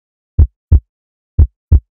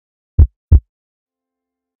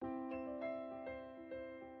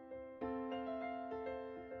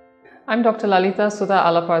I'm Dr. Lalitha Sudha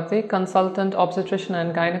Alaparthi, consultant obstetrician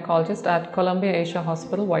and gynecologist at Columbia Asia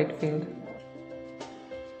Hospital, Whitefield.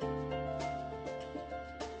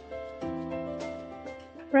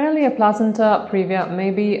 Rarely a placenta previa may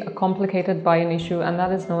be complicated by an issue, and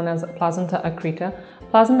that is known as placenta accreta.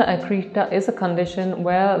 Placenta accreta is a condition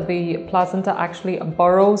where the placenta actually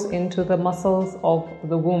burrows into the muscles of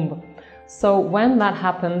the womb. So when that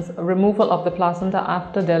happens, removal of the placenta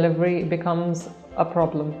after delivery becomes a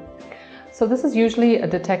problem. So this is usually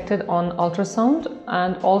detected on ultrasound,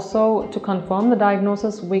 and also to confirm the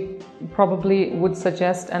diagnosis, we probably would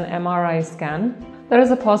suggest an MRI scan. There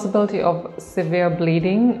is a possibility of severe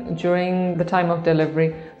bleeding during the time of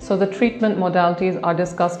delivery, so the treatment modalities are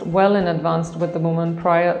discussed well in advance with the woman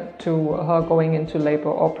prior to her going into labor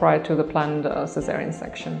or prior to the planned caesarean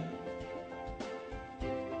section.